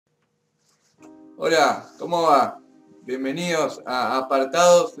Hola, ¿cómo va? Bienvenidos a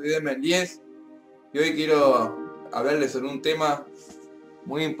Apartados de 10 y hoy quiero hablarles sobre un tema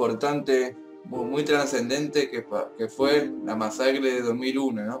muy importante, muy trascendente que fue la masacre de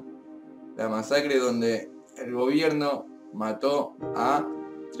 2001, ¿no? La masacre donde el gobierno mató a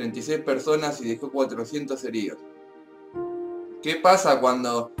 36 personas y dejó 400 heridos. ¿Qué pasa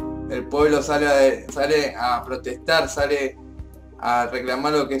cuando el pueblo sale a protestar, sale a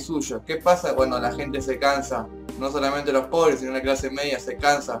reclamar lo que es suyo? ¿Qué pasa cuando la gente se cansa? No solamente los pobres, sino la clase media se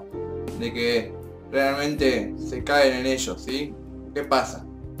cansa de que realmente se caen en ellos, ¿sí? ¿Qué pasa?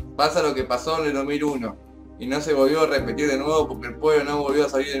 Pasa lo que pasó en el 2001 y no se volvió a repetir de nuevo porque el pueblo no volvió a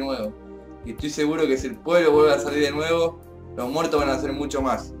salir de nuevo. Y estoy seguro que si el pueblo vuelve a salir de nuevo, los muertos van a ser mucho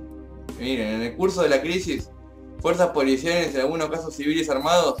más. Y miren, en el curso de la crisis, fuerzas policiales y en algunos casos civiles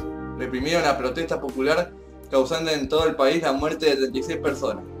armados reprimieron la protesta popular, causando en todo el país la muerte de 36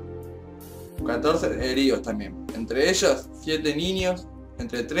 personas, 14 heridos también, entre ellos 7 niños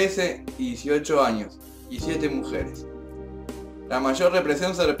entre 13 y 18 años y 7 mujeres. La mayor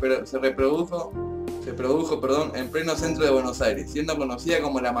represión se produjo en pleno centro de Buenos Aires, siendo conocida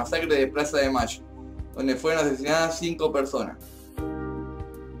como la masacre de Plaza de Mayo, donde fueron asesinadas 5 personas.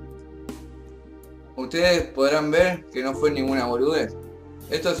 Ustedes podrán ver que no fue ninguna boludez.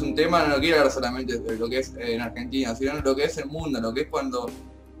 Esto es un tema, no lo quiero hablar solamente de lo que es en Argentina, sino lo que es el mundo, lo que es cuando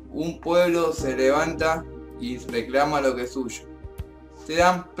un pueblo se levanta y reclama lo que es suyo. Te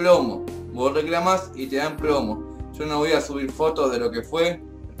dan plomo, vos reclamás y te dan plomo. Yo no voy a subir fotos de lo que fue,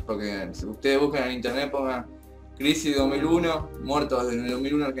 porque si ustedes buscan en internet, pongan crisis 2001, muertos en el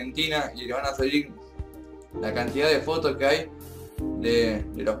 2001 Argentina, y le van a salir la cantidad de fotos que hay de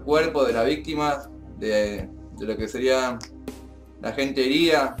los cuerpos, de las víctimas, de lo que sería la gente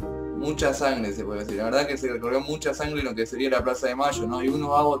herida, mucha sangre se puede decir. La verdad que se recorrió mucha sangre en lo que sería la Plaza de Mayo, ¿no? Y uno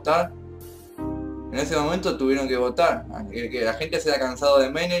va a votar. En ese momento tuvieron que votar. Que la gente se había cansado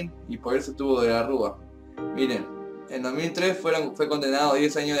de Menem y por eso estuvo de la Rúa. Miren, en 2003 fue condenado a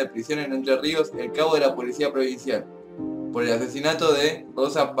 10 años de prisión en Entre Ríos el cabo de la policía provincial por el asesinato de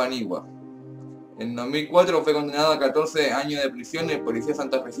Rosa Panigua. En 2004 fue condenado a 14 años de prisión el policía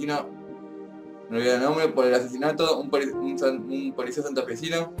santafesino, no olvidé el nombre, por el asesinato, un policía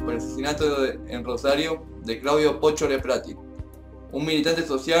santafesino, por el asesinato en Rosario de Claudio Pocho Leprati, un militante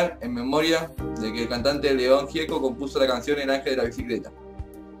social en memoria de que el cantante León Gieco compuso la canción El Ángel de la Bicicleta.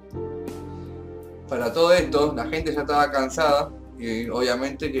 Para todo esto, la gente ya estaba cansada y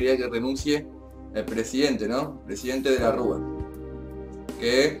obviamente quería que renuncie el presidente, ¿no? El presidente de la Rúa,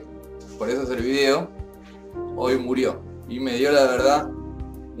 que por eso es el video, hoy murió. Y me dio la verdad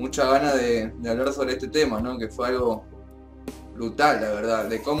mucha ganas de hablar sobre este tema, ¿no? Que fue algo brutal, la verdad,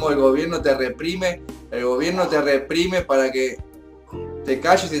 de cómo el gobierno te reprime para que te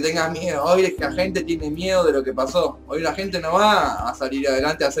calles y tengas miedo. Hoy la gente tiene miedo de lo que pasó. Hoy la gente no va a salir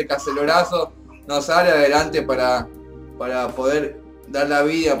adelante a hacer cacelorazo, no sale adelante para poder dar la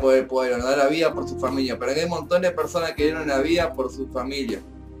vida por el pueblo, no dar la vida por su familia. Pero hay un montón de personas que dieron la vida por su familia.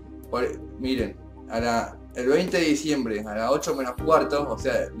 Miren, el 20 de diciembre a las 8 menos cuarto, o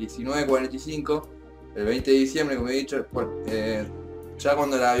sea, 19:45, el 20 de diciembre, como he dicho, ya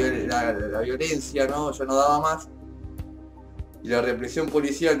cuando la violencia, ¿no? Ya no daba más, y la represión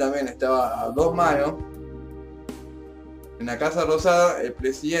policial también estaba a dos manos, en la Casa Rosada el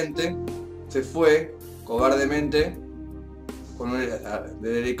presidente se fue cobardemente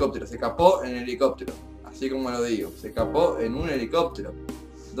del helicóptero, se escapó en el helicóptero, así como lo digo, se escapó en un helicóptero.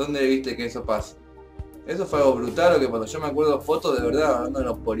 ¿Dónde viste que eso pasa? Eso fue algo brutal lo que pasó. Yo me acuerdo fotos de verdad agarrando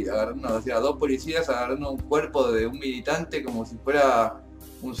a dos policías agarrando un cuerpo de un militante como si fuera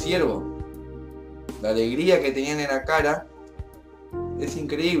un ciervo. La alegría que tenían en la cara es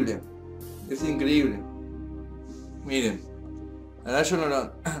increíble. Es increíble. Miren, ahora yo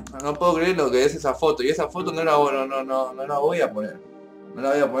no puedo creer lo que es esa foto. Y esa foto no la voy a poner. No la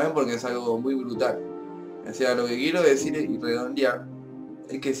voy a poner porque es algo muy brutal. O sea, lo que quiero decir y redondear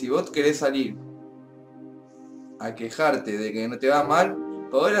es que si vos querés salir a quejarte de que no te va mal,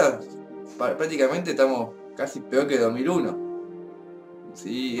 ahora prácticamente estamos casi peor que 2001.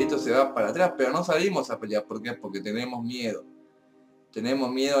 Sí, esto se va para atrás, pero no salimos a pelear. ¿Por qué? Porque tenemos miedo. Tenemos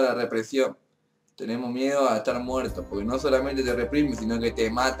miedo a la represión. Tenemos miedo a estar muertos, porque no solamente te reprimen, sino que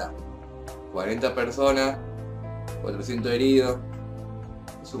te matan. 40 personas, 400 heridos.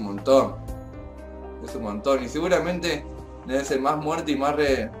 Es un montón. Es un montón. Y seguramente debe ser más muerte y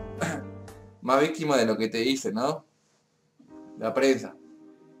más víctima de lo que te dicen, ¿no? La prensa.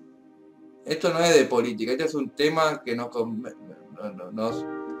 Esto no es de política, este es un tema que nos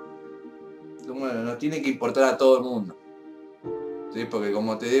tiene que importar a todo el mundo. ¿sí? Porque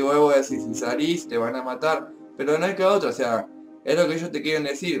como te digo, voy a decir, si salís te van a matar, pero no hay que otra, o sea, es lo que ellos te quieren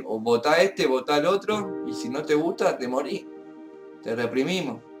decir, o votá votá al otro, y si no te gusta, te morís, te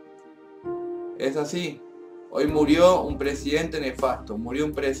reprimimos. Es así. Hoy murió un presidente nefasto, murió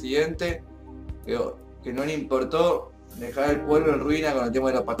un presidente que no le importó dejar el pueblo en ruina con el tema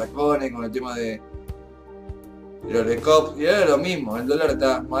de los patacones, con el tema de los recops, y era lo mismo, el dólar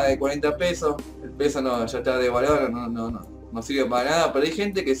está más de 40 pesos, el peso no, ya está devaluado, no sirve para nada, pero hay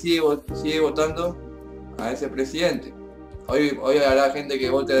gente que sigue votando a ese presidente. Hoy habrá gente que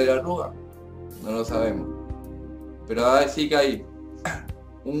vote de la Rúa, no lo sabemos. Pero sí que hay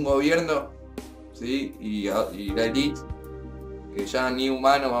un gobierno, ¿sí? y la elite, que ya ni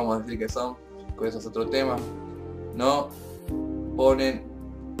humanos vamos a decir que son, con eso es otro tema, no ponen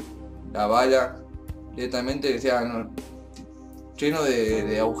la bala directamente, o sea, lleno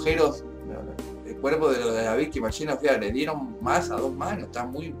de agujeros, el cuerpo de la víctima lleno, o sea, le dieron más a 2 manos, está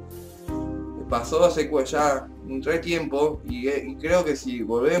muy... Pasó hace ya un tiempo y creo que si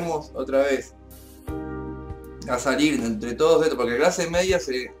volvemos otra vez a salir entre todos esto, porque la clase media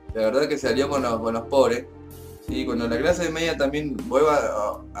la verdad que se alió con los pobres, ¿sí? Cuando la clase media también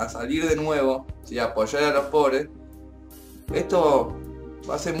vuelva a salir de nuevo, ¿sí? A apoyar a los pobres, esto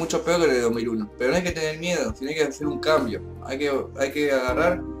va a ser mucho peor que el de 2001, pero no hay que tener miedo, sino hay que hacer un cambio, hay que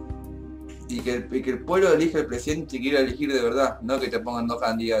agarrar y que el pueblo elija el presidente que quiera elegir de verdad, no que te pongan 2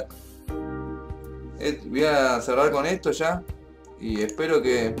 candidatos. Voy a cerrar con esto ya y espero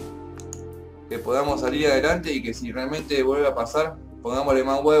que podamos salir adelante y que si realmente vuelve a pasar, pongámosle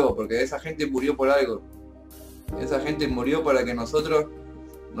más huevos, porque esa gente murió por algo. Esa gente murió para que nosotros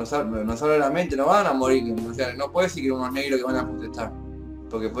nos abra la mente, no van a morir, o sea, no puede decir que unos negros que van a protestar,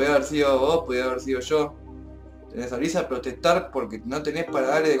 porque puede haber sido vos, puede haber sido yo. Tenés salís a protestar porque no tenés para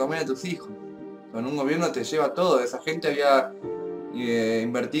darle de comer a tus hijos. Con un gobierno te lleva todo, esa gente había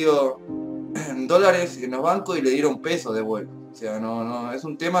invertido en dólares en los bancos y le dieron pesos de vuelta. O sea, no, es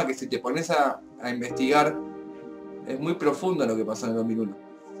un tema que si te pones a investigar, es muy profundo lo que pasó en el 2001.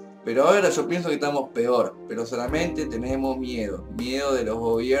 Pero ahora yo pienso que estamos peor, pero solamente tenemos miedo de los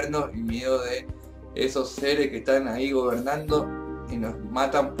gobiernos y miedo de esos seres que están ahí gobernando y nos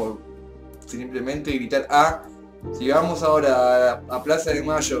matan por simplemente gritar, si vamos ahora a Plaza de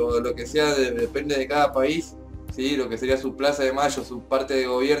Mayo o lo que sea, depende de cada país, ¿sí? Lo que sería su Plaza de Mayo, su parte de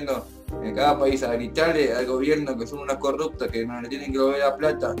gobierno en cada país, a gritarle al gobierno que son unas corruptas, que no le tienen que devolver la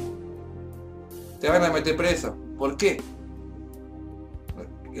plata, te van a meter preso. ¿Por qué?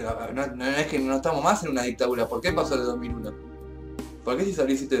 No es que no estamos más en una dictadura. ¿Por qué pasó el 2001? ¿Por qué si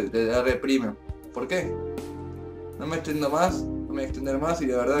salís y te reprimen? ¿Por qué? No me extiendo más, no me voy a extender más y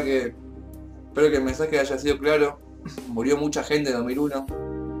la verdad que espero que el mensaje haya sido claro. Murió mucha gente en 2001.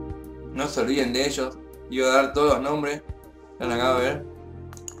 No se olviden de ellos. Iba a dar todos los nombres. Están acá a ver.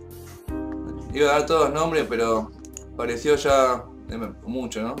 Iba a dar todos los nombres, pero pareció ya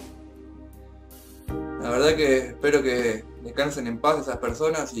mucho, ¿no? La verdad que espero que descansen en paz esas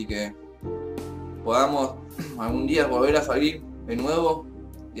personas y que podamos algún día volver a salir de nuevo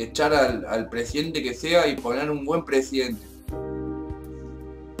y echar al presidente que sea y poner un buen presidente.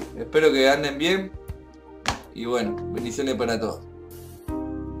 Espero que anden bien y bueno, bendiciones para todos.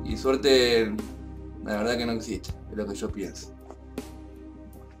 Y suerte, la verdad que no existe, es lo que yo pienso.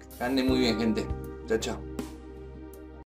 Que anden muy bien, gente. Chao, chao.